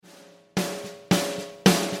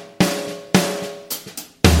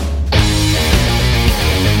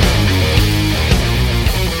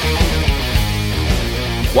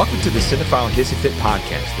Welcome to the Cinephile Hissy Fit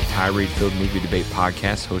Podcast, the tirade-filled movie debate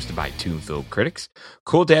podcast hosted by two film critics,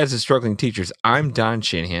 cool dads and struggling teachers. I'm Don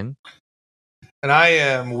Shanahan. And I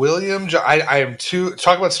am William. I am too.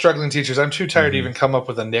 Talk about struggling teachers. I'm too tired to even come up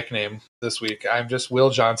with a nickname this week. I'm just Will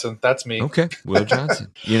Johnson. That's me. Okay, Will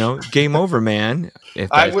Johnson. Game over, man.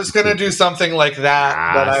 I was going to do something like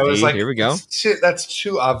that, but I was like, here we go. That's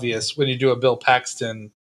too obvious when you do a Bill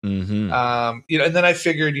Paxton. Mm-hmm. And then I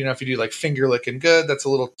figured, if you do like Finger Lickin' Good, that's a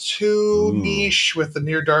little too niche with the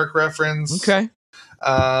Near Dark reference. Okay.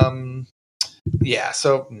 Yeah.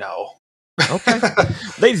 So no. Okay.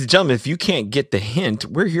 Ladies and gentlemen, if you can't get the hint,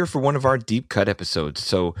 we're here for one of our deep cut episodes.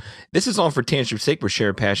 So this is all for tangible sake. We're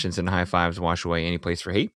sharing passions and high fives wash away any place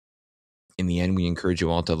for hate. In the end, we encourage you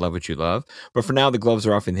all to love what you love. But for now, the gloves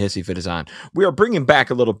are off and the hissy fit is on. We are bringing back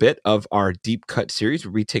a little bit of our deep cut series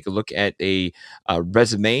where we take a look at a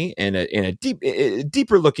resume and a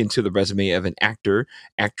deeper look into the resume of an actor,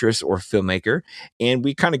 actress, or filmmaker. And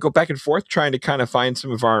we kind of go back and forth trying to kind of find some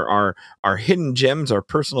of our hidden gems, our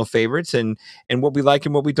personal favorites, and what we like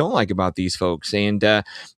and what we don't like about these folks. And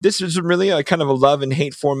this is really a kind of a love and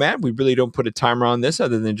hate format. We really don't put a timer on this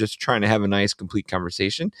other than just trying to have a nice, complete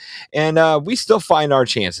conversation. And we still find our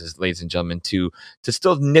chances, ladies and gentlemen, to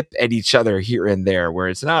still nip at each other here and there, where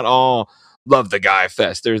it's not all love the guy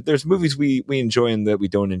fest. There's movies we enjoy and that we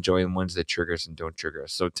don't enjoy, and ones that trigger us and don't trigger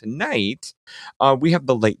us. So tonight, we have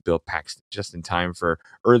the late Bill Paxton, just in time for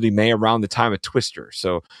early May, around the time of Twister.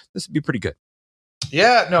 So this would be pretty good.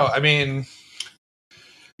 Yeah, no, I mean,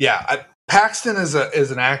 Paxton is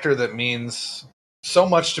an actor that means so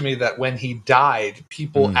much to me that when he died,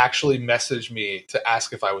 people actually messaged me to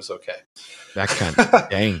ask if I was okay. That kind of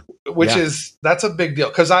dang. That's a big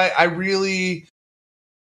deal. Cause I mean,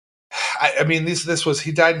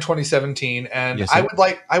 he died in 2017, and yes, I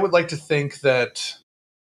would like to think that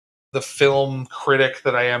the film critic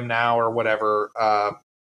that I am now or whatever,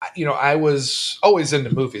 I was always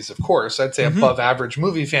into movies, of course. I'd say above average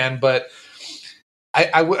movie fan, but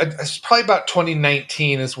it's probably about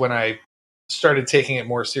 2019 is when I started taking it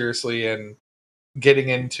more seriously and getting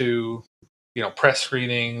into press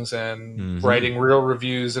screenings and writing real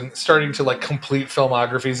reviews and starting to like complete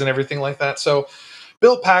filmographies and everything like that. So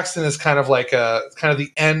Bill Paxton is kind of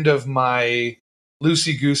the end of my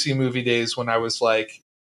loosey-goosey movie days when I was like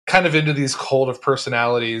kind of into these cult of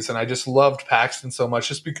personalities, and I just loved Paxton so much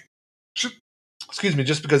just because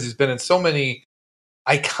he's been in so many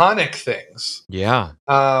iconic things. Yeah.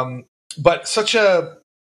 But such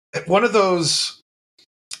one of those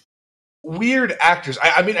weird actors.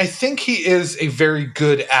 I mean, I think he is a very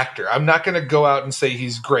good actor. I'm not going to go out and say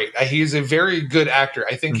he's great. He's a very good actor.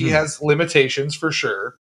 I think he has limitations for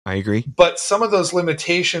sure. I agree. But some of those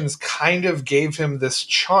limitations kind of gave him this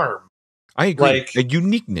charm. I agree. Like a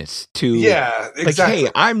uniqueness to, exactly. Like, hey,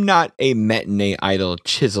 I'm not a matinee idol,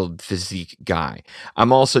 chiseled physique guy.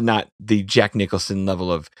 I'm also not the Jack Nicholson level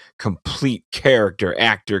of complete character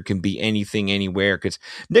actor, can be anything, anywhere. Because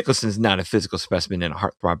Nicholson's not a physical specimen and a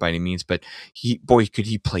heartthrob by any means, but could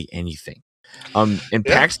he play anything? And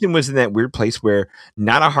Paxton was in that weird place where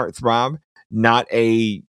not a heartthrob, not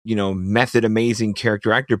a method amazing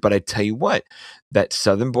character actor, but I tell you what, that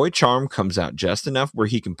Southern boy charm comes out just enough where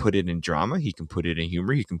he can put it in drama, he can put it in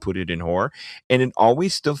humor, he can put it in horror, and it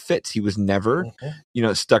always still fits. He was never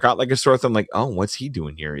stuck out like a sore thumb, like, oh, what's he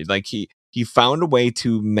doing here? Like he found a way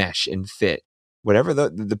to mesh and fit whatever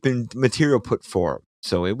the material put for him.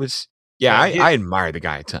 So it was I admire the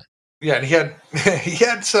guy a ton. Yeah, and he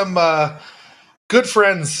had some good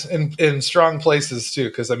friends in strong places too,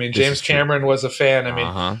 because I mean James Cameron was a fan. I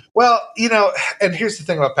mean, well, and here's the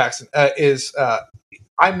thing about Paxton is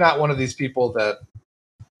I'm not one of these people that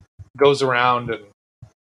goes around and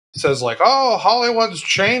says like, "Oh, Hollywood's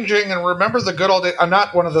changing," and remember the good old days. I'm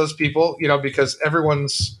not one of those people, because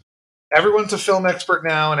everyone's a film expert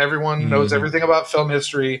now, and everyone knows everything about film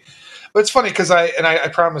history. But it's funny because I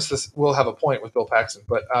promise this will have a point with Bill Paxton,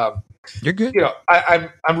 but you're good.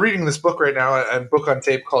 I'm reading this book right now, a book on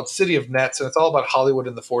tape called City of Nets, and it's all about Hollywood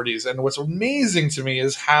in the 40s. And what's amazing to me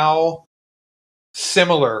is how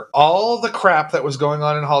similar all the crap that was going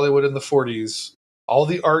on in Hollywood in the 40s, all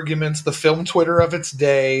the arguments, the film Twitter of its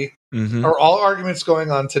day, are all arguments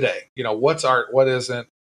going on today. What's art, what isn't,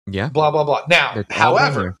 blah blah blah. Now,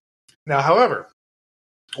 however,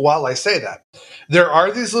 while I say that, there are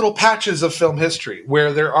these little patches of film history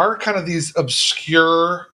where there are kind of these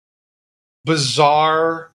obscure,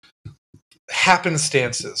 bizarre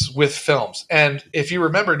happenstances with films. And if you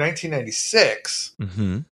remember, 1996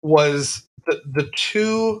 was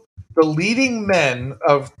the leading men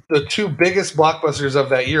of the two biggest blockbusters of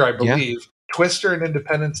that year, I believe, Twister and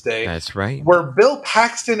Independence Day. That's right. Were Bill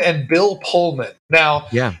Paxton and Bill Pullman. Now,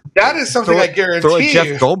 that is something I guarantee. Throw a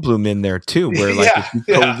Jeff Goldblum in there too, where like if you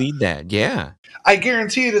co-lead that, I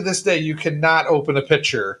guarantee you to this day you cannot open a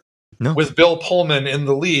picture with Bill Pullman in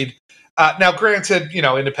the lead. Now, granted,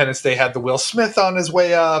 Independence Day had the Will Smith on his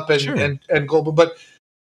way up and Goldblum, but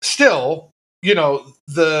still,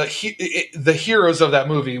 the heroes of that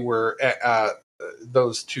movie were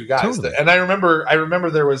those two guys. Totally. And I remember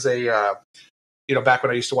there was a back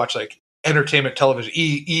when I used to watch like entertainment television,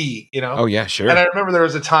 Oh yeah, sure. And I remember there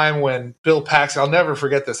was a time when Bill Paxton, I'll never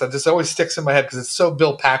forget this. It just always sticks in my head because it's so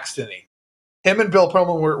Bill Paxton-y. Him and Bill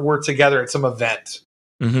Pullman were together at some event.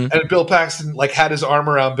 Mm-hmm. And Bill Paxton like had his arm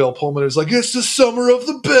around Bill Pullman. It was like, it's the summer of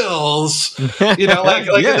the Bills, in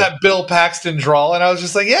that Bill Paxton drawl. And I was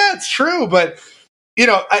just like, yeah, it's true. But,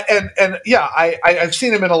 I've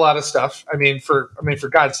seen him in a lot of stuff. For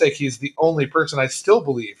God's sake, he's the only person I still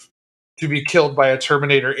believe to be killed by a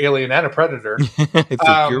Terminator, Alien, and a Predator. I think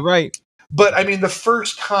you're right. But the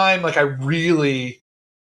first time like I really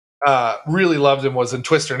loved him was in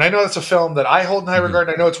Twister. And I know that's a film that I hold in high regard.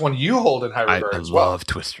 And I know it's one you hold in high regard as well. I love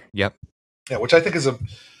Twister. Yep. Yeah, which I think is a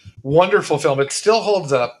wonderful film. It still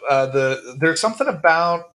holds up. There's something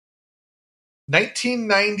about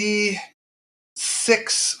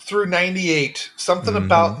 1996 through 98, something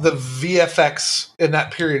about the VFX in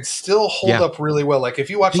that period still hold up really well. Like if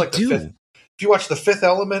you watch the Fifth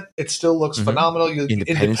Element, it still looks phenomenal.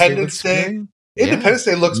 Independence Day. Independence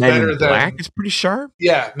Day looks better than Black is pretty sharp.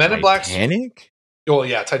 Yeah, Men in Black. Titanic. Oh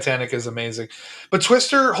yeah, Titanic is amazing, but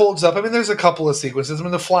Twister holds up. There's a couple of sequences.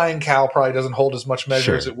 The Flying Cow probably doesn't hold as much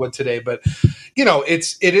measure as it would today, but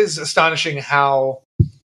it is astonishing how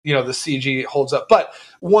the CG holds up. But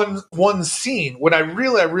one scene when I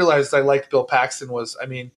realized I liked Bill Paxton was,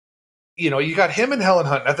 you got him and Helen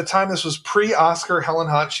Hunt. At the time, this was pre-Oscar Helen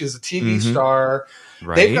Hunt. She's a TV star.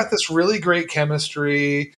 Right. They've got this really great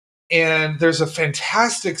chemistry. And there's a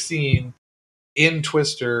fantastic scene in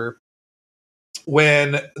Twister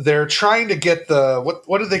when they're trying to get the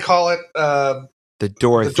what do they call it? The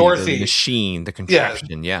Dorothy, the machine, the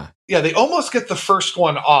contraption. Yeah. They almost get the first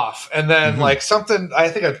one off, and then like something. I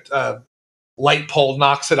think a light pole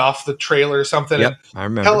knocks it off the trailer or something. Yep, I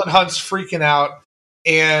remember. Helen Hunt's freaking out,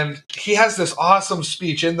 and he has this awesome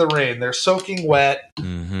speech in the rain. They're soaking wet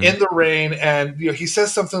in the rain, and he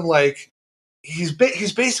says something like. He's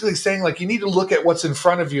basically saying like you need to look at what's in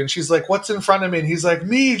front of you, and she's like, "What's in front of me?" And he's like,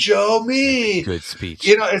 "Me, Joe, me." Good speech.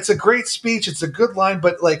 It's a great speech. It's a good line,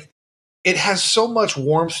 but like it has so much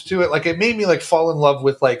warmth to it. Like it made me like fall in love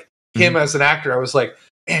with like him as an actor. I was like,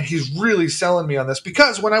 man, he's really selling me on this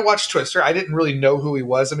because when I watched Twister, I didn't really know who he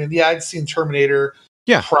was. I'd seen Terminator,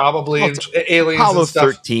 probably, and Aliens, Apollo and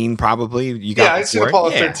stuff. 13, probably. I'd seen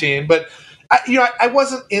Apollo 13, but. I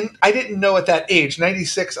wasn't I didn't know at that age,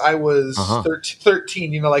 96, I was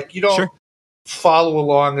 13, you don't follow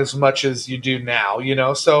along as much as you do now,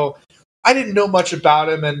 so I didn't know much about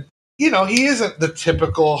him. And, he isn't the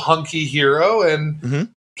typical hunky hero. And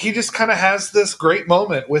he just kind of has this great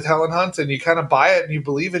moment with Helen Hunt, and you kind of buy it and you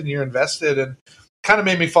believe it and you're invested, and kind of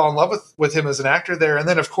made me fall in love with him as an actor there. And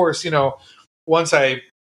then, of course, once I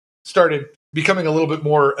started becoming a little bit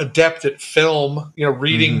more adept at film,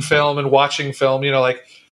 reading film and watching film, I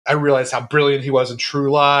realized how brilliant he was in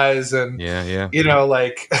True Lies and,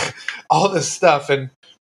 like all this stuff. And,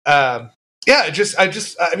 I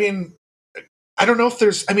don't know if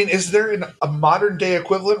there's, is there a modern day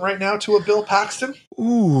equivalent right now to a Bill Paxton?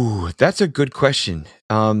 Ooh, that's a good question.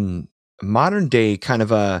 Modern day kind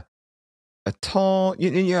of a tall,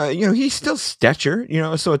 he's still stature,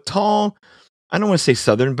 so a tall, I don't want to say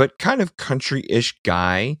Southern, but kind of country-ish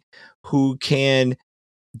guy who can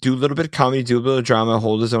do a little bit of comedy, do a little bit of drama,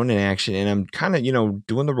 hold his own in action. And I'm kind of,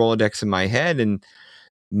 doing the Rolodex in my head. And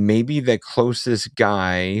maybe the closest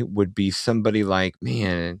guy would be somebody like,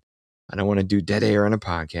 man, I don't want to do dead air on a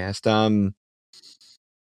podcast.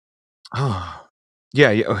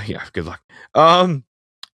 Good luck.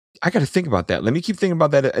 I got to think about that. Let me keep thinking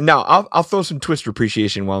about that. Now I'll throw some Twister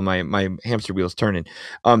appreciation while my hamster wheel's turning.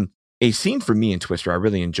 A scene for me in Twister I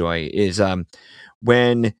really enjoy is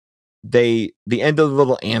when the end of the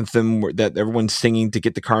little anthem that everyone's singing to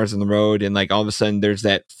get the cars on the road, and like all of a sudden there's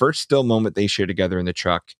that first still moment they share together in the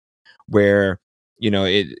truck where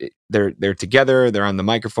they're together, they're on the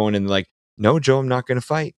microphone, and they're like, "No, Joe, I'm not going to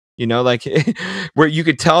fight." Like where you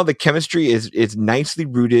could tell the chemistry is nicely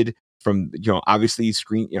rooted from obviously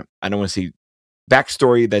screen. I don't want to say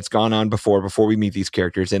backstory that's gone on before we meet these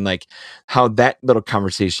characters, and like how that little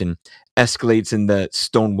conversation escalates in the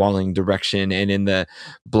stonewalling direction and in the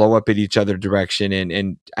blow up at each other direction,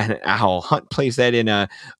 and how Hunt plays that in a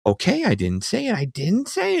okay, I didn't say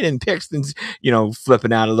it, and Paxton's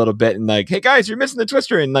flipping out a little bit and like, hey guys, you're missing the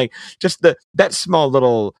twister, and like just that small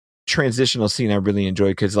little transitional scene I really enjoy,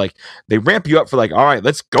 because like they ramp you up for like, all right,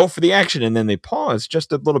 let's go for the action, and then they pause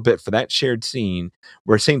just a little bit for that shared scene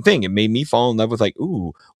where same thing, it made me fall in love with like,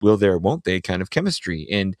 ooh, will there, won't they kind of chemistry.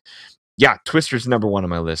 And yeah, Twister's number one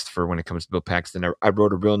on my list for when it comes to Bill Paxton. I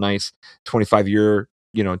wrote a real nice 25 year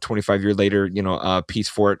later, piece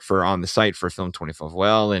for it for on the site for film 25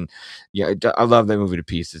 well. And yeah, I love that movie to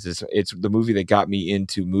pieces. It's the movie that got me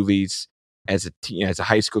into movies as a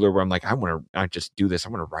high schooler, where I'm like, I want to just do this. I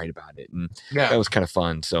want to write about it. And that was kind of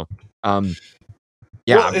fun. So,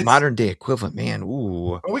 modern day equivalent, man.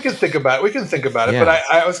 Ooh, we can think about it. But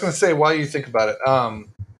I was going to say, while you think about it,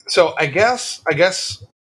 so I guess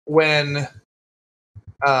when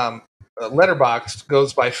Letterboxd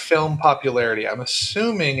goes by film popularity, I'm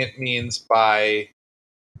assuming it means by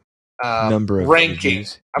number of ranking.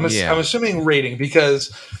 Reviews. I'm assuming rating,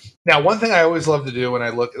 because now one thing I always love to do when I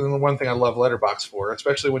look, and the one thing I love Letterboxd for,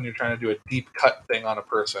 especially when you're trying to do a deep cut thing on a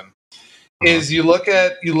person, is you look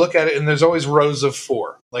at it, and there's always rows of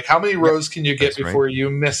 4. Like, how many rows can you get before you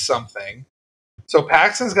miss something? So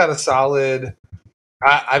Paxton's got a solid.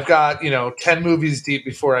 I've got 10 movies deep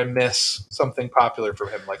before I miss something popular from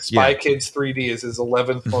him. Like Spy Kids 3D is his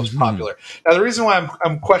 11th most popular. Now the reason why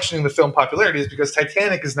I'm questioning the film popularity is because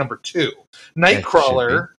Titanic is number 2.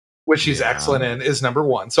 Nightcrawler, which he's excellent in, is number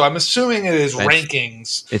 1. So I'm assuming it is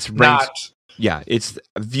rankings. It's ranked. Yeah, it's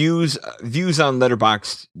views on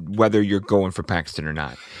Letterboxd, whether you're going for Paxton or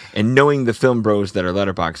not. And knowing the film bros that are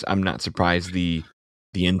Letterboxd, I'm not surprised the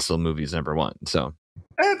Insel movie is number 1. So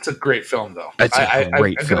it's a great film, though. It's a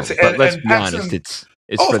great film. But let's be honest, it's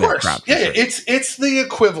for that crowd. Yeah, sure. It's the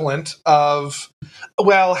equivalent of,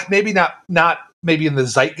 well, maybe not maybe in the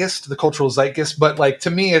zeitgeist, the cultural zeitgeist, but like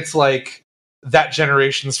to me, it's like that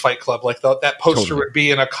generation's Fight Club. Like that poster would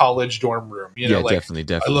be in a college dorm room. Definitely.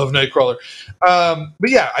 I love Nightcrawler. But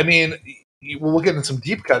yeah, I mean, we'll get into some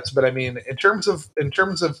deep cuts. But I mean, in terms of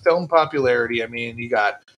film popularity, I mean,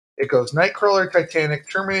 it goes Nightcrawler, Titanic,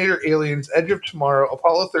 Terminator, Aliens, Edge of Tomorrow,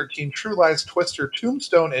 Apollo 13, True Lies, Twister,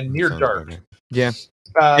 Tombstone, and Near Dark. Yeah.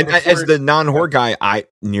 And as the non-horror guy,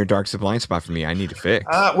 Near Dark's a blind spot for me. I need to fix.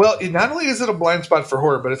 Well, not only is it a blind spot for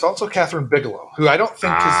horror, but it's also Catherine Bigelow, who I don't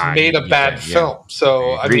think has made a bad film.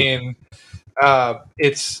 So,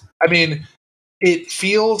 it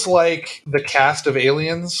feels like the cast of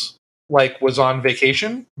Aliens was on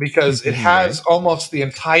vacation, because it has almost the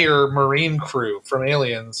entire Marine crew from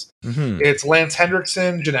Aliens. It's Lance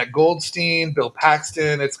Henriksen, Jeanette Goldstein, Bill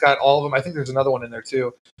Paxton. It's got all of them. I think there's another one in there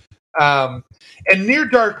too. And Near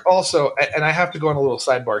Dark also, and I have to go on a little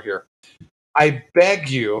sidebar here. I beg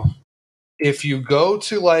you, if you go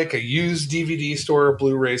to a used DVD store or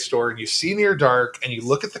Blu-ray store and you see Near Dark and you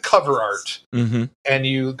look at the cover art and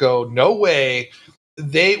you go, no way.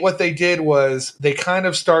 What they did was they kind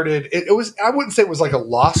of started. It was, I wouldn't say it was like a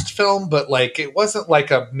lost film, but it wasn't like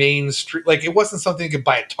a mainstream. It wasn't something you could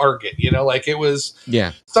buy at Target. It was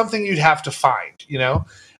something you'd have to find.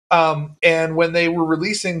 And when they were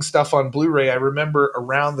releasing stuff on Blu-ray, I remember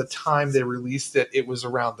around the time they released it, it was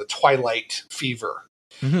around the Twilight fever.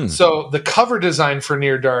 So the cover design for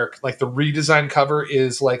Near Dark, the redesigned cover,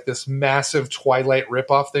 is this massive Twilight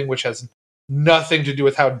ripoff thing, which has nothing to do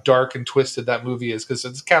with how dark and twisted that movie is, because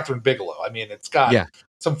it's Catherine Bigelow. I mean, it's got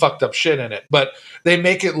some fucked up shit in it, but they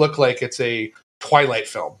make it look like it's a Twilight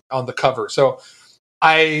film on the cover. So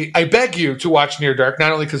I beg you to watch Near Dark,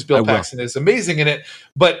 not only because Bill Paxton is amazing in it,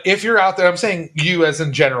 but if you're out there, I'm saying you as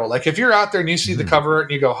in general, if you're out there and you see the cover art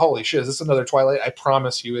and you go, holy shit, is this another Twilight? I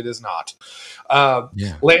promise you it is not.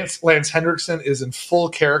 Lance Henriksen is in full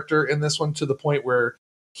character in this one, to the point where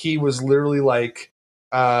he was literally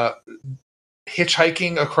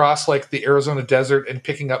hitchhiking across the Arizona desert and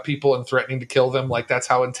picking up people and threatening to kill them. That's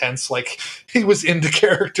how intense he was into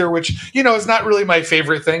character, which is not really my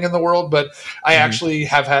favorite thing in the world, but I actually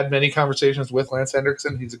have had many conversations with Lance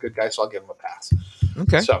Henriksen. He's a good guy, so I'll give him a pass.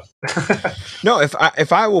 Okay. So no,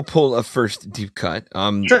 if I will pull a first deep cut,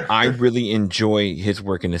 sure. I really enjoy his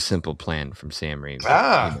work in A Simple Plan from Sam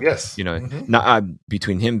Raimi. Yes. Not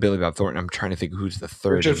between him, Billy Bob Thornton. I'm trying to think who's the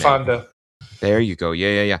third. Richard Fonda. There you go.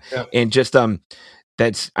 Yeah. And just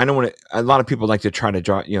that's, I don't want to. A lot of people like to try to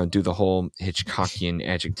draw, do the whole Hitchcockian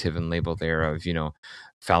adjective and label there of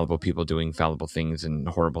fallible people doing fallible things and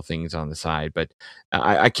horrible things on the side. But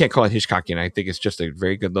I can't call it Hitchcockian. I think it's just a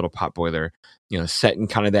very good little pot boiler, set in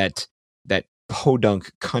kind of that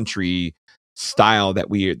podunk country style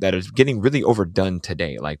that is getting really overdone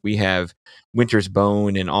today. Like we have Winter's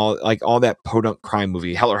Bone and all that podunk crime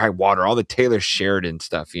movie, Hell or High Water, all the Taylor Sheridan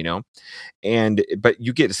stuff, but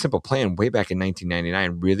you get a Simple Plan way back in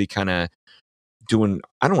 1999, really kind of doing,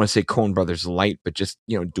 I don't want to say Coen Brothers light, but just,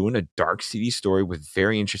 doing a dark, seedy story with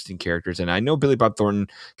very interesting characters. And I know Billy Bob Thornton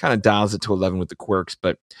kind of dials it to 11 with the quirks,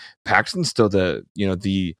 but Paxton's still the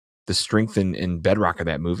strength and bedrock of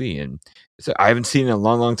that movie. And so I haven't seen it in a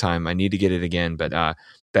long, long time. I need to get it again, but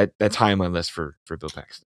that's high on my list for Bill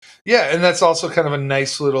Paxton. Yeah, and that's also kind of a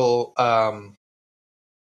nice little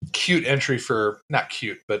cute entry for, not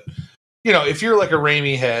cute, but if you're like a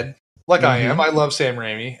Raimi head, like I am, I love Sam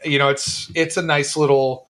Raimi. It's a nice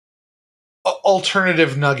little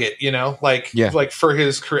alternative nugget, like for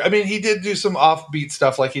his career. I mean, he did do some offbeat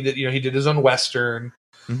stuff, like he did his own Western,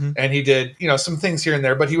 and he did, some things here and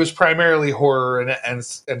there, but he was primarily horror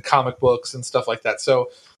and comic books and stuff like that. So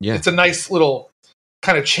it's a nice little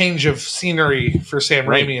kind of change of scenery for Sam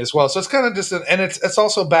Raimi as well. So it's kind of just and it's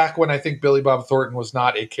also back when I think Billy Bob Thornton was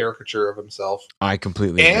not a caricature of himself. I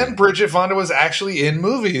completely agree. And Bridget Fonda was actually in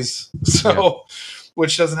movies. So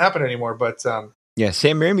which doesn't happen anymore, but Sam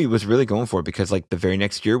Raimi was really going for it because like the very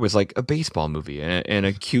next year was like a baseball movie and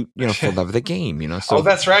a cute, For the Love of the Game, So, oh,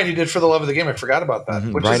 that's right. He did For the Love of the Game. I forgot about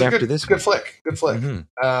that. Which right is after this good flick. Good flick.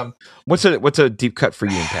 What's a deep cut for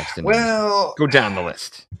you in Paxton? Well, go down the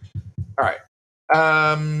list. All right.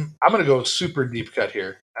 I'm going to go super deep cut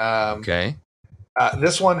here. Okay.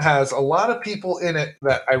 This one has a lot of people in it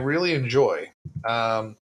that I really enjoy.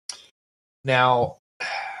 Now,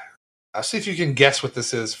 I'll see if you can guess what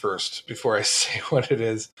this is first before I say what it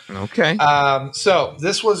is. Okay. So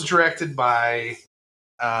this was directed by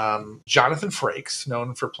Jonathan Frakes,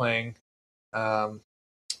 known for playing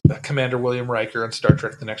Commander William Riker on Star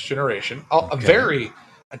Trek: The Next Generation.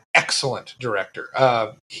 An excellent director.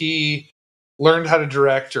 He learned how to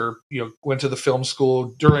direct, or went to the film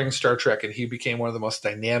school during Star Trek, and he became one of the most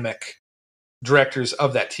dynamic directors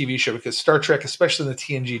of that TV show, because Star Trek, especially in the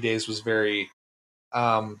TNG days, was very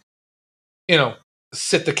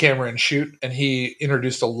sit the camera and shoot, and he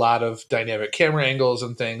introduced a lot of dynamic camera angles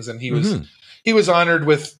and things, and he was honored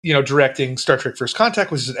with directing Star Trek First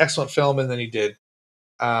Contact, which is an excellent film, and then he did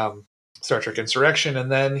Star Trek Insurrection,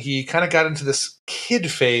 and then he kind of got into this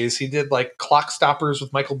kid phase. He did like Clock Stoppers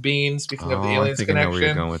with Michael Biehn, speaking of the Aliens connection. I know where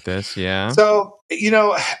you're going with this, yeah. So,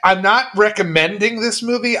 I'm not recommending this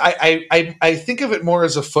movie. I think of it more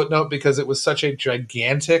as a footnote because it was such a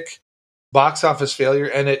gigantic box office failure,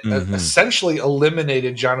 and it essentially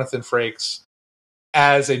eliminated Jonathan Frakes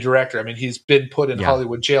as a director. I mean, he's been put in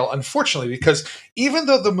Hollywood jail, unfortunately, because even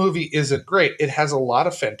though the movie isn't great, it has a lot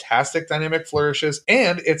of fantastic dynamic flourishes,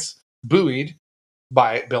 and it's buoyed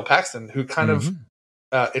by Bill Paxton, who kind of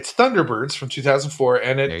it's Thunderbirds from 2004,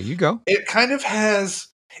 and there you go. It kind of has,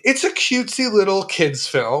 it's a cutesy little kids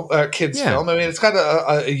film. I mean, it's got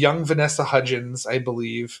a young Vanessa Hudgens, I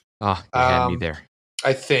believe. Oh, you had me there.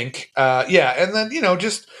 I think, and then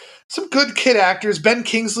just some good kid actors. Ben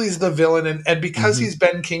Kingsley's the villain, and because he's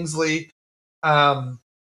Ben Kingsley, I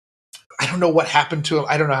don't know what happened to him.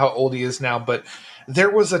 I don't know how old he is now, but there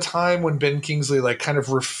was a time when Ben Kingsley kind of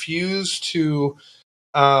refused to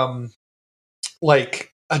adapt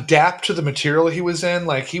to the material he was in.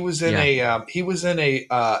 Like he was in a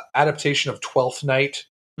adaptation of Twelfth Night,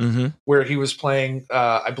 where he was playing,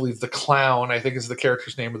 I believe, the clown, I think is the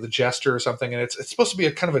character's name, or the jester or something. And it's supposed to be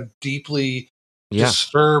a kind of a deeply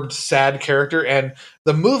disturbed, sad character. And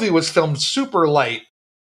the movie was filmed super light,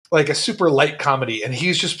 like a super light comedy. And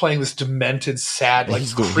he's just playing this demented, sad,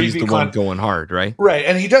 creepy. He's the one going hard, right? Right.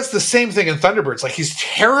 And he does the same thing in Thunderbirds. Like he's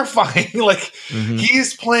terrifying.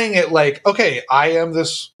 He's playing it like, okay, I am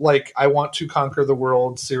this, I want to conquer the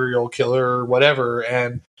world serial killer or whatever.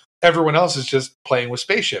 And everyone else is just playing with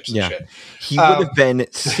spaceships and shit. He would have been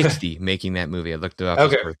 60 making that movie. I looked it up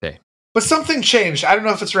his birthday. But something changed. I don't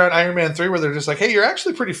know if it's around Iron Man 3 where they're just like, hey, you're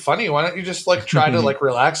actually pretty funny. Why don't you just try to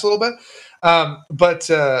relax a little bit? But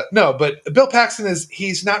Bill Paxton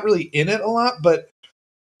he's not really in it a lot, but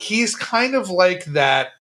he's kind of like that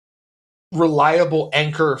reliable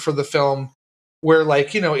anchor for the film where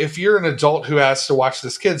if you're an adult who has to watch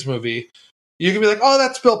this kid's movie, you can be like, oh,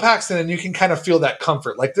 that's Bill Paxton, and you can kind of feel that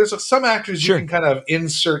comfort. Like there's some actors you can kind of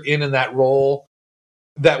insert in that role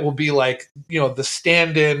that will be the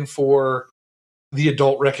stand-in for the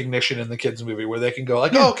adult recognition in the kids' movie, where they can go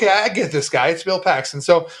oh, okay, I get this guy. It's Bill Paxton.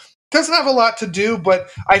 So it doesn't have a lot to do, but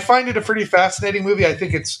I find it a pretty fascinating movie. I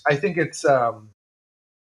think it's I'm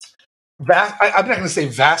not going to say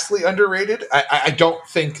vastly underrated. I don't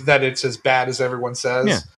think that it's as bad as everyone says.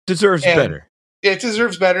 Yeah, deserves better. It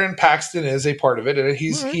deserves better, and Paxton is a part of it, and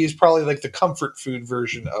he's probably like the comfort food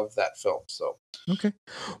version of that film. So okay.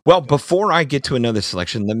 Well, before I get to another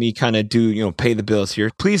selection, let me kind of do pay the bills here.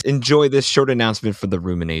 Please enjoy this short announcement for the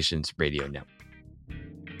Ruminations Radio Network.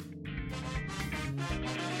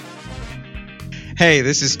 Hey,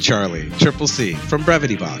 this is Charlie, Triple C, from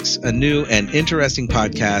Brevity Box, a new and interesting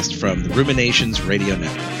podcast from the Ruminations Radio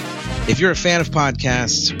Network. If you're a fan of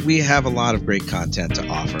podcasts, we have a lot of great content to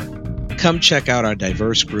offer. Come check out our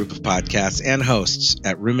diverse group of podcasts and hosts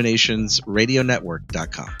at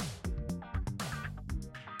ruminationsradionetwork.com.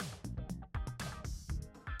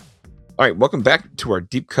 All right, welcome back to our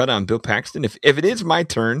deep cut on Bill Paxton. If it is my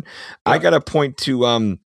turn, I got to point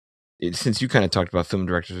to since you kind of talked about film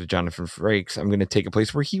directors with Jonathan Frakes, I'm going to take a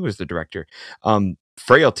place where he was the director.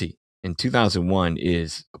 Frailty in 2001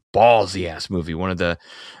 is a ballsy ass movie. One of the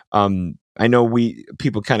I know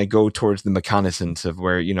people kind of go towards the reconnaissance of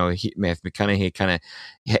where Matthew McConaughey kind of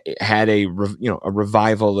had a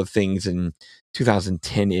revival of things in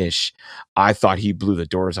 2010-ish. I thought he blew the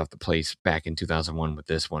doors off the place back in 2001 with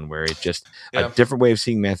this one, where it just a different way of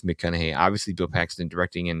seeing Matthew McConaughey. Obviously, Bill Paxton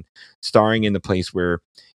directing and starring in the place where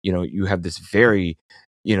you have this very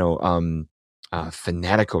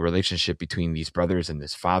fanatical relationship between these brothers and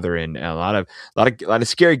this father, and a lot of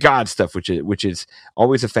scary God stuff, which is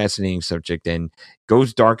always a fascinating subject, and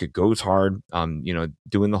goes dark, it goes hard,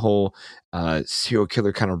 doing the whole serial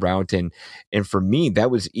killer kind of route, and for me that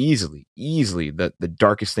was easily the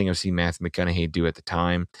darkest thing I've seen Matthew McConaughey do at the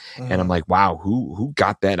time. And I'm like, wow, who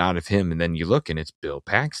got that out of him? And then you look and it's Bill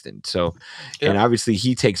Paxton. So and obviously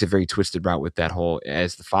he takes a very twisted route with that whole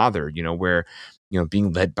as the father, where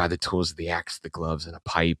being led by the tools of the axe, the gloves, and a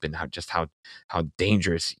pipe, and how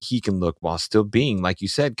dangerous he can look while still being, like you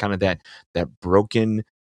said, kind of that broken,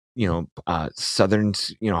 Southern,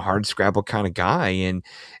 hard scrabble kind of guy. And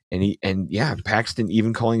Paxton,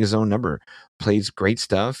 even calling his own number, plays great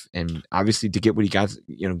stuff. And obviously to get what he got,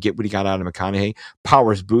 out of McConaughey,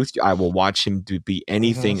 Powers Booth, I will watch him to be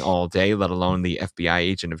anything all day, let alone the FBI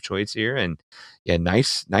agent of choice here. And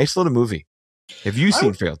nice little movie. Have you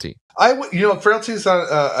seen Frailty? Frailty is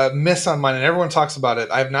a miss on mine, and everyone talks about it.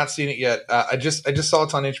 I have not seen it yet. I just saw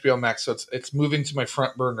it on HBO Max, so it's moving to my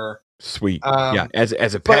front burner. Sweet, As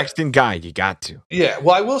a Paxton guy, you got to. Yeah,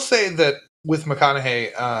 well, I will say that with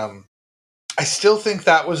McConaughey, I still think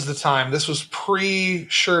that was the time. This was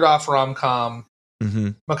pre-shirt off rom-com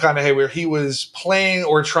McConaughey, where he was playing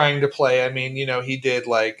or trying to play. I mean, he did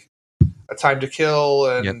like A Time to Kill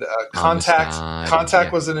and Contact. Amistad,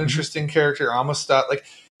 Contact was an interesting character. Amistad, like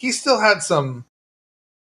he still had something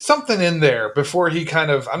in there before he kind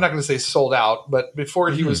of, I'm not going to say sold out, but before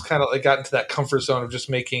he was kind of like got into that comfort zone of just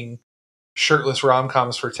making shirtless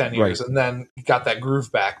rom-coms for 10 years, and then got that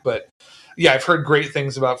groove back. But yeah, I've heard great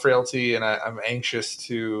things about Frailty, and I'm anxious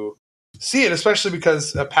to see it, especially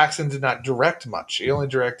because Paxton did not direct much. He only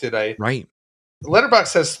directed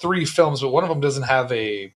Letterboxd has 3 films, but one of them doesn't have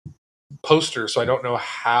a poster, so I don't know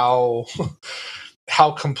how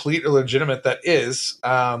complete or legitimate that is.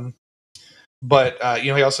 But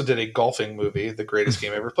he also did a golfing movie, The Greatest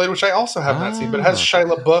Game Ever Played, which I also have not seen, but it has Shia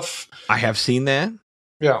LaBeouf. I have seen that.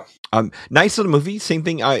 Yeah. Nice little movie. Same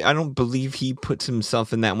thing. I don't believe he puts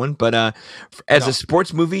himself in that one, but as a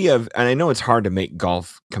sports movie and I know it's hard to make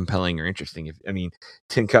golf compelling or interesting.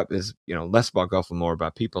 Tin Cup is less about golf and more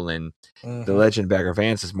about people, and The Legend of Bagger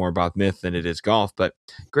Vance is more about myth than it is golf. But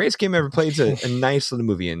Greatest Game Ever Played is a nice little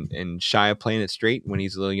movie, and Shia playing it straight when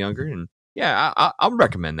he's a little younger, and I'll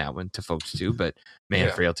recommend that one to folks too. But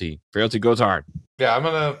man, Frailty goes hard.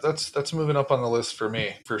 Yeah, that's moving up on the list for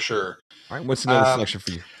me for sure. All right, what's another selection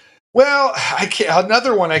for you? Well,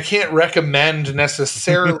 another one I can't recommend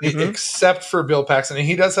necessarily, except for Bill Paxton, and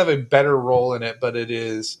he does have a better role in it. But it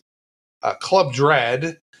is Club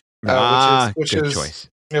Dread, which is choice.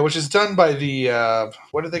 Yeah, which is done by the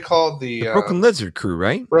what are they called? The Broken Lizard crew,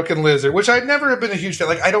 right? Broken Lizard, which I've never been a huge fan.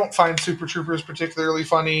 Like, I don't find Super Troopers particularly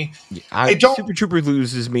funny. I don't. Super Troopers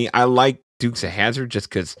loses me. I like Dukes of Hazzard just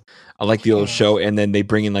because I like the old show, and then they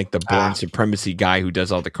bring in like the Bourne Supremacy guy who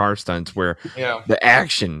does all the car stunts, where the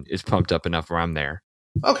action is pumped up enough where I'm there.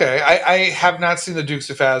 Okay, I have not seen the Dukes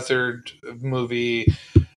of Hazzard movie,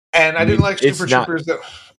 and I didn't like Super Troopers.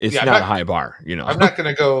 It's not a high bar, I'm not going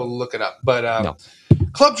to go look it up, but no.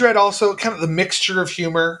 Club Dread also kind of the mixture of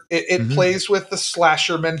humor. It plays with the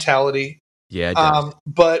slasher mentality. Yeah, it does.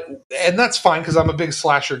 And that's fine because I'm a big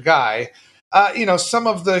slasher guy. Some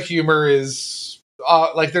of the humor is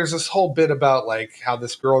like there's this whole bit about like how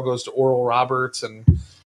this girl goes to Oral Roberts and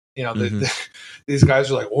You know, these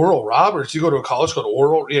guys are like Oral Roberts. You go to a college called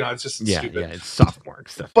Oral. You know, it's just stupid. Yeah, it's sophomore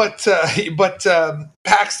stuff. But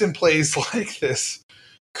Paxton plays like this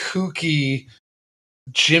kooky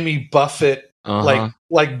Jimmy Buffett,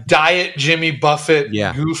 like diet Jimmy Buffett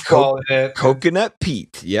goofball in it. Coconut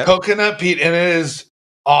Pete. Yeah, Coconut Pete, and it is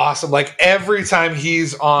awesome. Like every time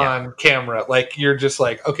he's on camera, like you're just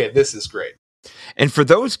like, okay, this is great. And for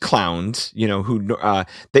those clowns, you know, who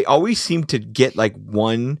they always seem to get like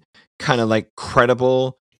one kind of like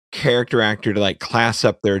credible character actor to like class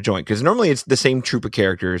up their joint, because normally it's the same troop of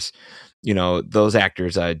characters. You know, those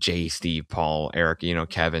actors, Jay, Steve, Paul, Eric, you know,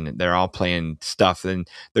 Kevin, they're all playing stuff, and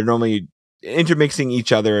they're normally intermixing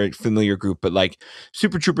each other, a familiar group. But like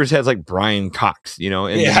Super Troopers has like Brian Cox, you know,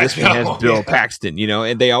 and this one has Bill Paxton, you know,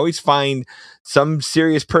 and they always find some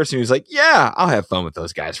serious person who's like, yeah, I'll have fun with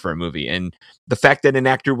those guys for a movie. And the fact that an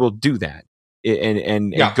actor will do that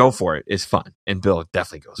and go for it is fun. And Bill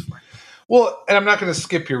definitely goes for it. Well, and I'm not going to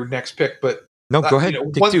skip your next pick, but no, go ahead. You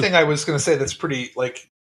know, one thing I was going to say that's pretty like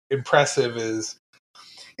impressive is,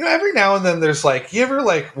 you know, every now and then there's like, you ever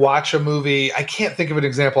like watch a movie? I can't think of an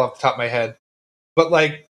example off the top of my head, but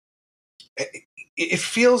like it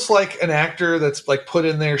feels like an actor that's like put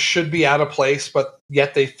in there should be out of place, but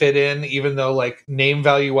yet they fit in, even though like name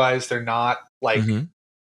value wise they're not. Like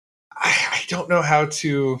I don't know how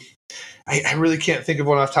to. I really can't think of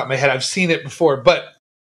one off the top of my head. I've seen it before, but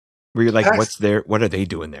where you're like, what are they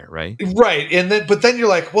doing there, right? Right, and then you're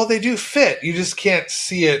like, well, they do fit. You just can't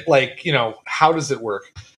see it. Like, you know, how does it work?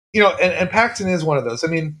 You know, and Paxton is one of those. I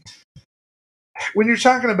mean, when you're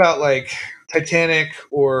talking about like Titanic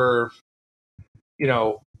or, you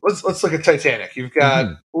know, let's look at Titanic. You've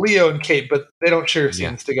got Leo and Kate, but they don't share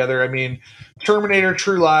scenes together. I mean, Terminator,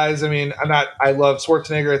 True Lies. I mean, I love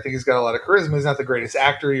Schwarzenegger. I think he's got a lot of charisma. He's not the greatest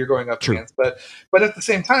actor you're going up against, but at the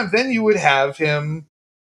same time, then you would have him,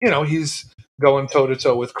 you know, he's going toe to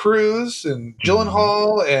toe with Cruise and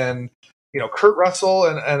Gyllenhaal and, you know, Kurt Russell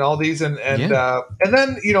and all these. And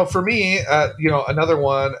then, you know, for me, you know, another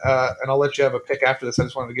one, and I'll let you have a pick after this. I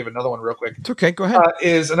just wanted to give another one real quick. It's okay. Go ahead.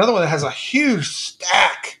 Is another one that has a huge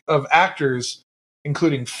stack of actors,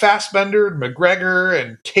 including Fassbender, McGregor,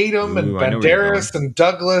 and Tatum, and Banderas, and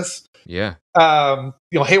Douglas. Yeah. You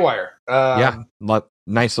know, Haywire.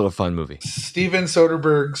 Nice little fun movie. Steven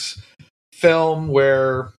Soderbergh's film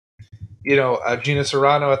where, you know, Gina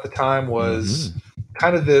Carano at the time was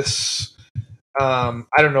kind of this. I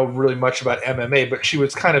don't know really much about MMA, but she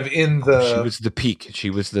was kind of in the. She was the peak. She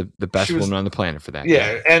was the best woman on the planet for that.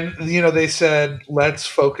 Yeah, and you know they said let's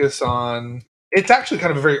focus on. It's actually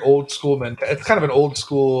kind of a very old school It's kind of an old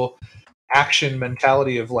school action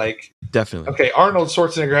mentality of like. Definitely. Okay, Arnold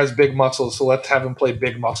Schwarzenegger has big muscles, so let's have him play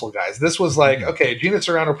big muscle guys. This was like, okay, Gina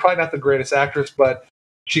Carano, probably not the greatest actress, but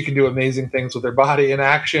she can do amazing things with her body and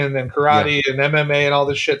action and karate and MMA and all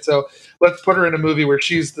this shit. So let's put her in a movie where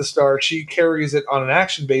she's the star. She carries it on an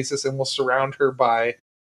action basis, and we'll surround her by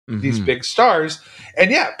these big stars.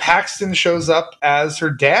 And Paxton shows up as her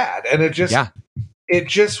dad, and it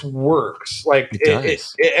just works. Like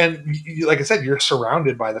and like I said, you're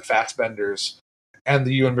surrounded by the Fassbenders and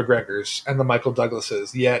the Ewan McGregors and the Michael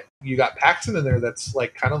Douglases. Yet you got Paxton in there that's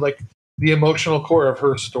like kind of like the emotional core of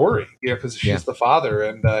her story, you know, because she's the father,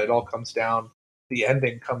 and it all comes down. The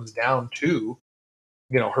ending comes down to,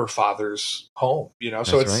 you know, her father's home. You know,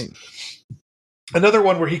 so it's another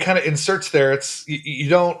one where he kind of inserts there. It's you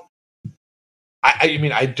don't. I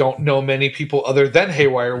mean, I don't know many people other than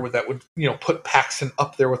Haywire that would, you know, put Paxton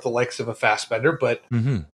up there with the likes of a Fassbender, but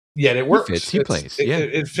yet it works. He plays.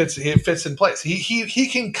 It fits in place. He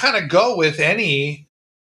can kind of go with any,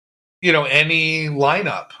 you know, any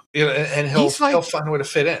lineup, you know, and he'll find a way to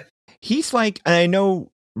fit in. He's like, and I know,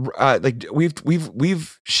 like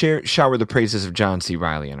we've showered the praises of John C.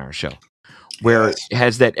 Reilly on our show, where it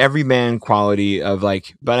has that everyman quality of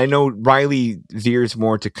like, but I know Reilly veers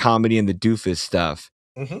more to comedy and the doofus stuff.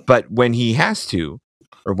 But when he has to,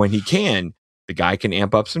 or when he can, the guy can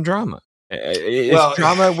amp up some drama. It's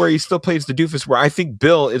drama where he still plays the doofus, where I think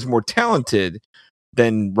Bill is more talented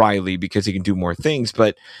than Reilly because he can do more things,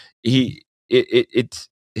 but it's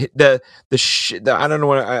the I don't know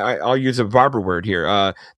what I'll use a barber word here.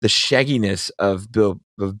 The shagginess of Bill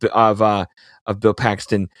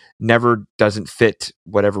Paxton never doesn't fit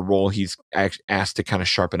whatever role he's asked to kind of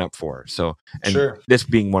sharpen up for. So, and this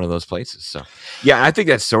being one of those places. So, yeah, I think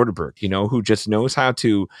that's Soderbergh, you know, who just knows how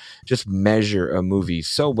to just measure a movie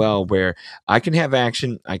so well, where I can have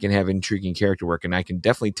action, I can have intriguing character work, and I can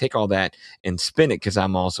definitely take all that and spin it because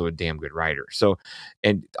I'm also a damn good writer. So,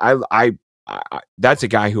 and I that's a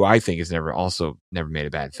guy who I think has never made a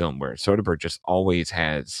bad film, where Soderbergh just always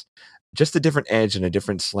has just a different edge and a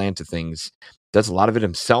different slant to things. Does a lot of it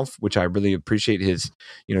himself, which I really appreciate his,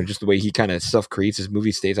 just the way he kind of self creates his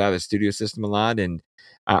movie, stays out of the studio system a lot. And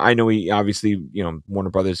I know he obviously, Warner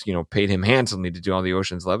Brothers, paid him handsomely to do all the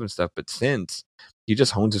Ocean's 11 stuff, but since he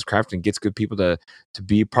just hones his craft and gets good people to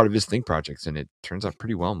be part of his Think projects, and it turns out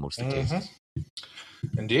pretty well in most of the cases.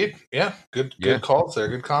 Indeed. Yeah. Good calls there.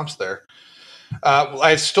 Good comps there.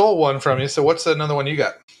 I stole one from you. So what's another one you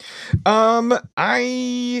got?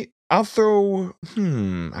 I'll throw,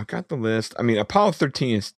 I've got the list. I mean, Apollo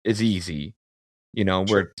 13 is easy,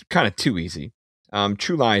 where it's kind of too easy.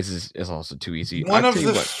 True Lies is also too easy. One of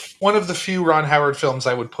the few Ron Howard films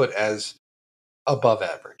I would put as above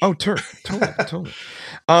average. Oh, totally.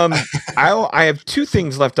 I have two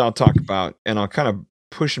things left I'll talk about, and I'll kind of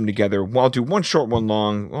push them together. Well, I'll do one short, one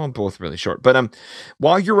long. Well, both really short. But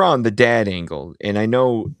while you're on the dad angle, and I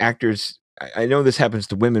know actors, I know this happens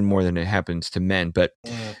to women more than it happens to men, but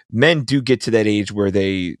men do get to that age where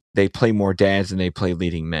they play more dads than they play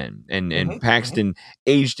leading men, and Paxton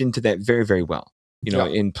aged into that very, very well.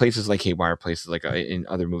 In places like Haywire, places like in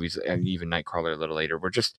other movies, and even Nightcrawler a little later,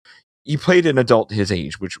 where just he played an adult his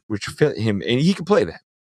age, which fit him, and he could play that.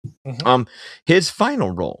 His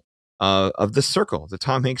final role of The Circle, the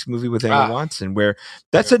Tom Hanks movie with Emma Watson, where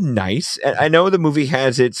that's a nice. I know the movie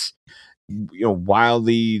has its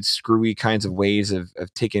wildly screwy kinds of ways of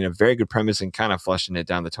taking a very good premise and kind of flushing it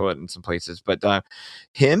down the toilet in some places, but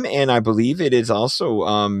him, and I believe it is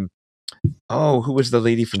also who was the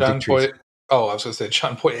lady from Dick Tracy? I was going to say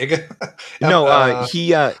John Boyega. No,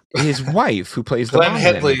 his wife who plays Glenn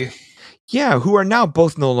Headley. Yeah, who are now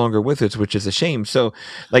both no longer with us, which is a shame. So,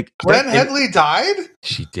 Glenn Headley died.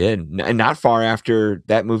 She did, and not far after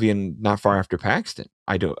that movie, and not far after Paxton.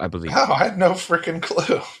 I believe. Oh, I had no freaking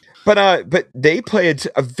clue. But they play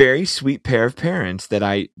a very sweet pair of parents that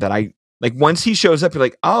I like. Once he shows up, you're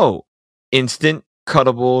like, oh, instant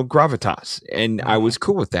cuttable gravitas, and I was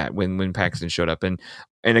cool with that when Paxton showed up. And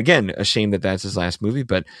again, a shame that that's his last movie,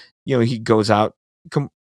 but he goes out in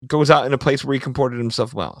a place where he comported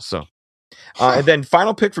himself well. So. And then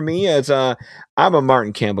final pick for me is I'm a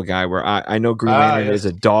Martin Campbell guy, where I know Green Lantern is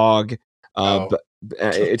a dog, but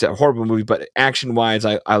it's a horrible movie, but action wise,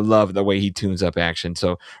 I love the way he tunes up action.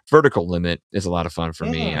 So Vertical Limit is a lot of fun for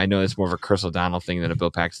me. I know it's more of a Chris O'Donnell thing than a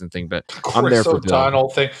Bill Paxton thing, but I'm there for Bill. O'Donnell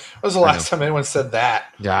thing. When was the last time anyone said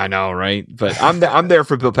that? Yeah, I know, right? But I'm there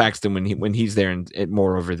for Bill Paxton when he's there, and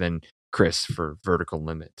moreover than Chris for Vertical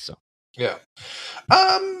Limit. So yeah.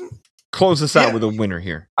 Close us out with a winner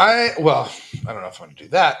here. I don't know if I'm going to do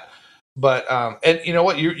that, but and you know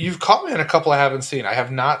what? You've caught me in a couple I haven't seen. I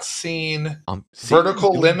have not seen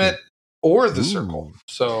Vertical Limit or The Circle.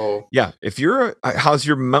 So yeah, if you're how's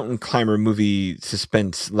your mountain climber movie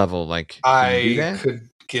suspense level like? I could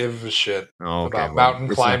give a shit about mountain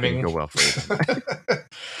climbing. Go well for you.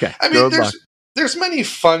 Okay, I mean, there's many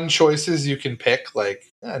fun choices you can pick, like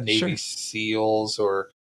Navy SEALs or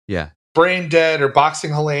Brain Dead or Boxing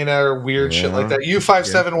Helena or weird shit like that.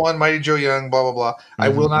 U-571, Mighty Joe Young, blah blah blah. I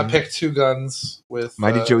will not pick Two Guns with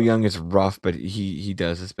Mighty Joe Young is rough, but he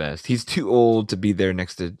does his best. He's too old to be there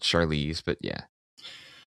next to Charlize, but yeah.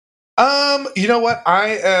 You know what?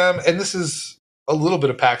 I am, and this is a little bit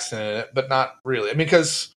of Paxton in it, but not really. I mean,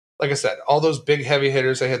 because like I said, all those big heavy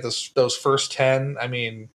hitters, I had those first 10. I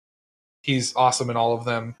mean, he's awesome in all of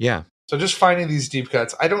them. Yeah. So just finding these deep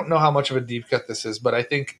cuts. I don't know how much of a deep cut this is, but I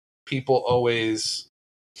think people always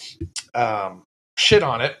shit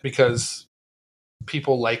on it because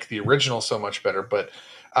people like the original so much better. But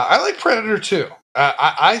I like Predator 2.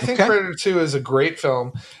 I think Predator 2 is a great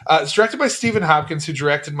film. It's directed by Stephen Hopkins, who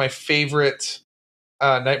directed my favorite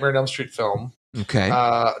Nightmare on Elm Street film. Okay.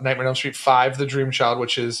 Nightmare on Elm Street 5, The Dream Child,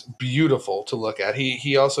 which is beautiful to look at.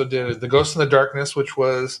 He also did The Ghost in the Darkness, which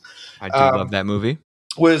was... I do love that movie.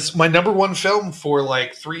 Was my number one film for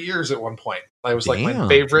like 3 years at one point. It was like my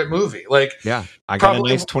favorite movie. Like, yeah, I got a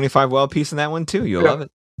nice 25 well piece in that one too. You'll love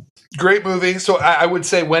it. Great movie. So I would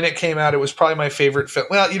say when it came out, it was probably my favorite film.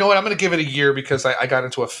 Well, you know what? I'm going to give it a year because I got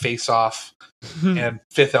into a Face Off and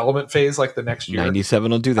Fifth Element phase like the next year.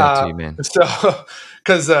 97 will do that to you, man. So,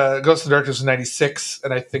 because Ghost in the Darkness was 96,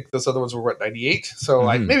 and I think those other ones were 98. So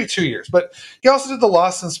maybe 2 years. But he also did The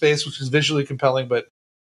Lost in Space, which was visually compelling, but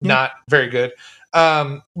not very good.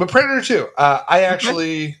 But Predator 2, I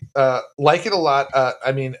actually like it a lot.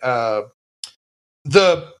 I mean,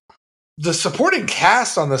 the supporting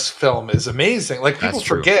cast on this film is amazing. Like, people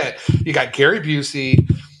forget. You got Gary Busey,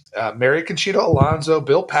 Mary Conchita Alonso,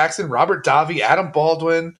 Bill Paxton, Robert Davi, Adam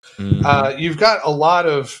Baldwin. You've got a lot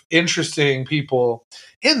of interesting people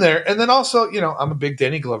in there. And then also, I'm a big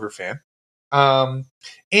Danny Glover fan. And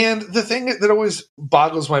the thing that always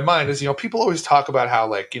boggles my mind is, people always talk about how,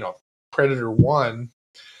 like, Predator 1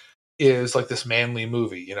 is like this manly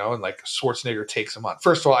movie, and like Schwarzenegger takes him on.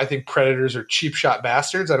 First of all, I think predators are cheap shot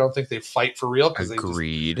bastards. I don't think they fight for real because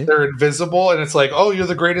they're invisible, and it's like, oh, you're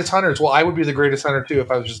the greatest hunters. Well, I would be the greatest hunter too if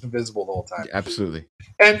I was just invisible the whole time. Absolutely.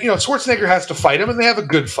 And Schwarzenegger has to fight him, and they have a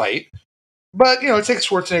good fight. But it takes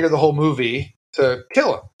Schwarzenegger the whole movie to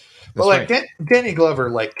kill him. But like Danny Glover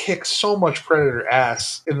like kicks so much Predator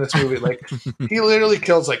ass in this movie. Like he literally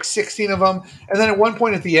kills like 16 of them, and then at one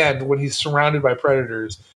point at the end, when he's surrounded by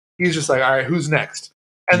predators, he's just like, all right, who's next?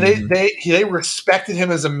 And they respected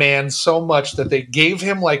him as a man so much that they gave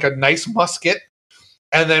him like a nice musket,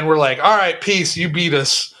 and then we're like, all right, peace, you beat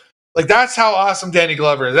us. Like that's how awesome Danny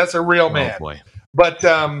Glover is. That's a real man. Boy. But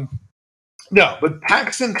no, but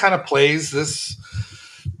Paxton kind of plays this,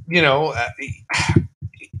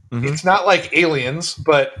 it's not like Aliens,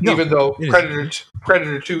 but even though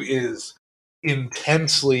Predator 2 is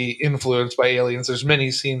intensely influenced by Aliens, there's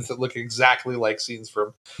many scenes that look exactly like scenes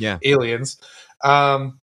from Aliens.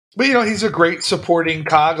 But he's a great supporting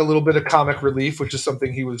cog, a little bit of comic relief, which is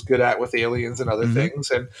something he was good at with Aliens and other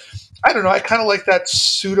things. And I don't know, I kind of like that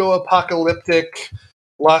pseudo-apocalyptic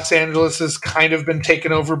Los Angeles has kind of been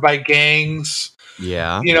taken over by gangs.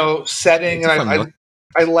 Yeah. Setting. And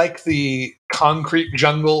I like the concrete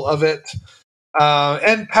jungle of it.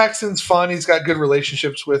 And Paxton's fun. He's got good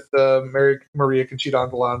relationships with Maria Conchita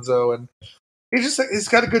Alonso, and he's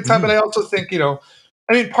got a good time. But I also think,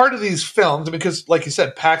 part of these films, because like you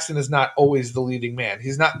said, Paxton is not always the leading man.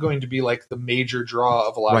 He's not going to be like the major draw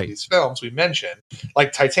of a lot of these films we mentioned.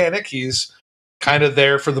 Like Titanic, he's kind of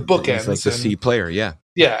there for the bookends. He's like the C player, yeah.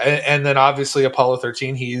 Yeah, and then obviously Apollo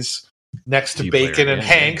 13, he's next to Bacon and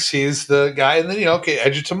Hanks, he's the guy. And then,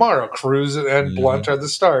 Edge of Tomorrow, Cruise and Blunt are the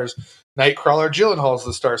stars. Nightcrawler, Gyllenhaal's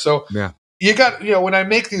the star. So you got, when I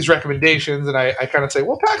make these recommendations and I kind of say,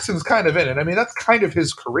 well, Paxton's kind of in it. I mean, that's kind of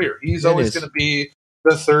his career. He's always going to be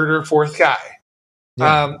the third or fourth guy.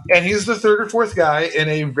 Yeah. And he's the third or fourth guy in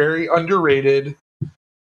a very underrated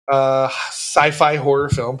sci-fi horror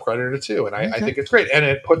film, Predator 2. And I think it's great. And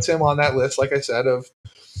it puts him on that list, like I said, of,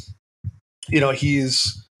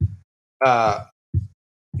 he's,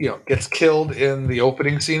 gets killed in the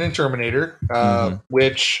opening scene in Terminator,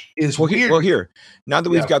 which is weird. Well, here, now that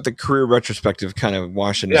we've got the career retrospective kind of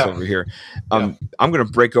washing us over here, I'm going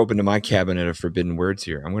to break open to my cabinet of forbidden words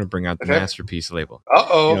here. I'm going to bring out the masterpiece label.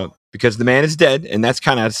 Because the man is dead, and that's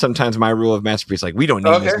kind of sometimes my rule of masterpiece. Like, we don't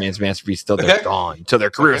name this man's masterpiece till they're gone, till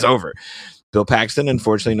their career is over. Bill Paxton,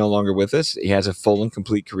 unfortunately, no longer with us. He has a full and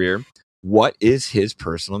complete career. What is his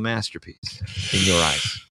personal masterpiece in your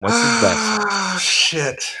eyes? What's his best?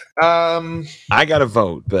 Shit. I got to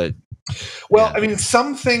vote, but I mean,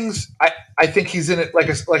 some things I think he's in it. Like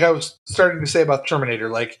I was starting to say about Terminator,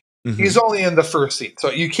 like he's only in the first scene, so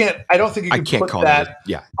you can't. I don't think you can put that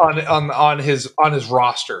on his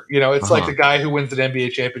roster. It's like the guy who wins an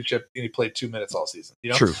NBA championship and he played 2 minutes all season.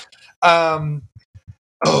 True.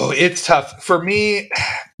 It's tough for me.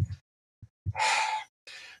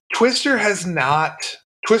 Twister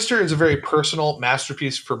is a very personal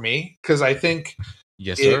masterpiece for me because I think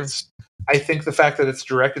I think the fact that it's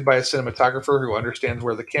directed by a cinematographer who understands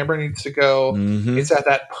where the camera needs to go. It's at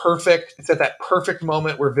that perfect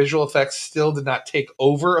moment where visual effects still did not take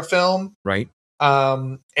over a film. Right.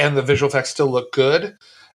 And the visual effects still look good.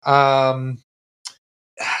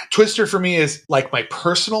 Twister for me is like my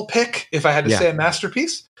personal pick if I had to say a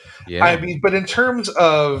masterpiece. Yeah. I mean, but in terms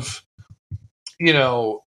of,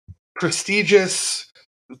 prestigious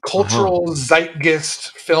cultural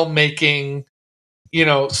zeitgeist filmmaking,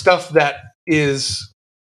 stuff that is,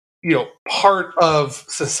 part of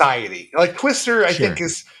society. Like Twister, I think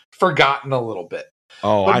is forgotten a little bit.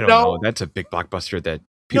 Oh, but I don't know. That's a big blockbuster that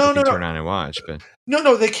people can turn on and watch. But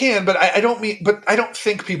no, they can. But I don't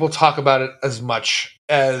think people talk about it as much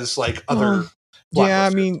as like other. Yeah, I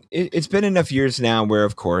mean, it's been enough years now where,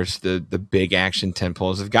 of course, the big action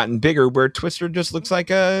tentpoles have gotten bigger, where Twister just looks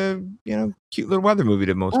like a cute little weather movie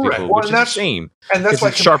to most people, which is a shame. And that's why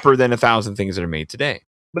it's sharper than 1,000 things that are made today.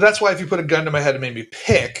 But that's why if you put a gun to my head and made me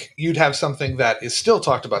pick, you'd have something that is still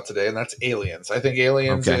talked about today, and that's Aliens. I think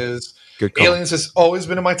Aliens has always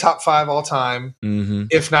been in my top 5 all time,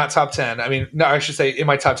 if not top 10. I mean, no, I should say in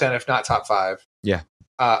my top 10, if not top 5. Yeah.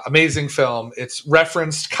 Amazing film. It's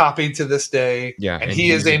referenced, copied to this day. Yeah, and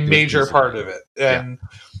he is a major part of it. And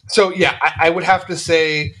so, I would have to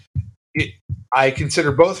say I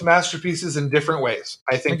consider both masterpieces in different ways.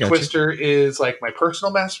 I think Twister is like my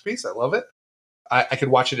personal masterpiece. I love it. I could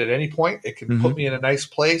watch it at any point. It can put me in a nice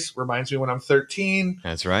place. Reminds me when I'm 13.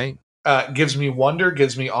 That's right. Gives me wonder,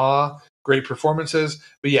 gives me awe. great performances.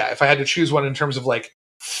 But yeah, if I had to choose one in terms of like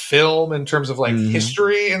film, in terms of like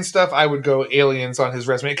history and stuff, I would go Aliens on his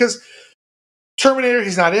resume, because Terminator,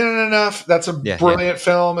 he's not in it enough. That's a brilliant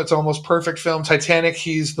film. It's almost perfect film. Titanic,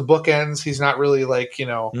 he's the bookends. He's not really like,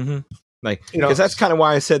 like, because that's kind of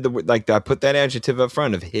why I said I put that adjective up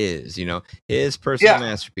front of his, his personal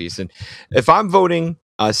masterpiece. And if I'm voting,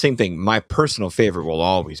 same thing. My personal favorite will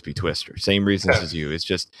always be Twister. Same reasons as you. It's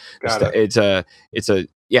just it's a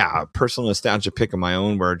personal nostalgia pick of my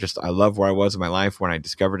own, where just I love where I was in my life when I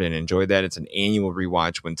discovered it and enjoyed that. It's an annual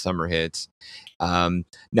rewatch when summer hits.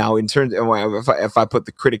 Now, in terms of if I put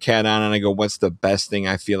the critic hat on and I go, what's the best thing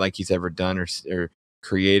I feel like he's ever done or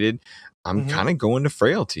created? I'm kind of going to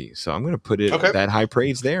Frailty, so I'm going to put it that high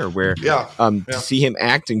praise there. Where to see him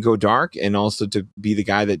act and go dark, and also to be the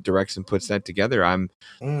guy that directs and puts that together,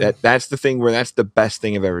 that's the thing where that's the best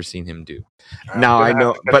thing I've ever seen him do. Now I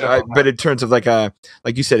know, but in terms of like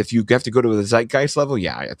you said, if you have to go to the zeitgeist level,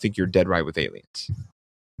 I think you're dead right with Aliens.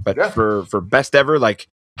 But for best ever, like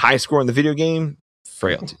high score in the video game,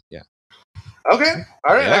 Frailty. Yeah. Okay.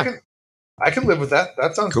 All right. Yeah. I can live with that.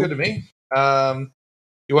 That sounds good to me.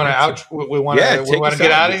 You want to we want to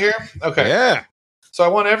get out of here? Okay. Yeah. So I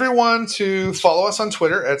want everyone to follow us on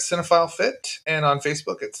Twitter at CinephileFit and on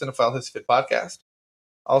Facebook at Cinephile Has Fit Podcast.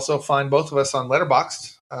 Also find both of us on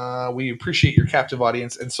Letterboxd. We appreciate your captive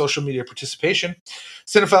audience and social media participation.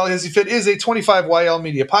 Cinephile Has Fit is a 25YL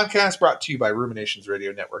media podcast brought to you by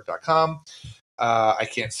RuminationsRadioNetwork.com. I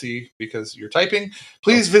can't see because you're typing.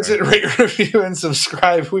 Please visit, rate, review, and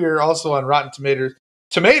subscribe. We are also on Rotten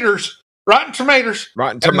Tomatoes. Rotten Tomatoes.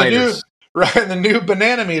 And the new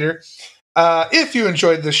Banana Meter. If you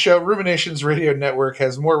enjoyed this show, Ruminations Radio Network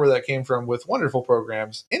has more where that came from, with wonderful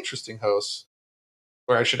programs, interesting hosts,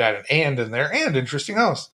 or I should add an and in there, and interesting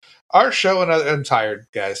hosts. Our show and I'm tired,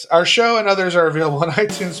 guys. Our show and others are available on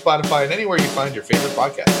iTunes, Spotify, and anywhere you find your favorite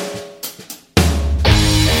podcast.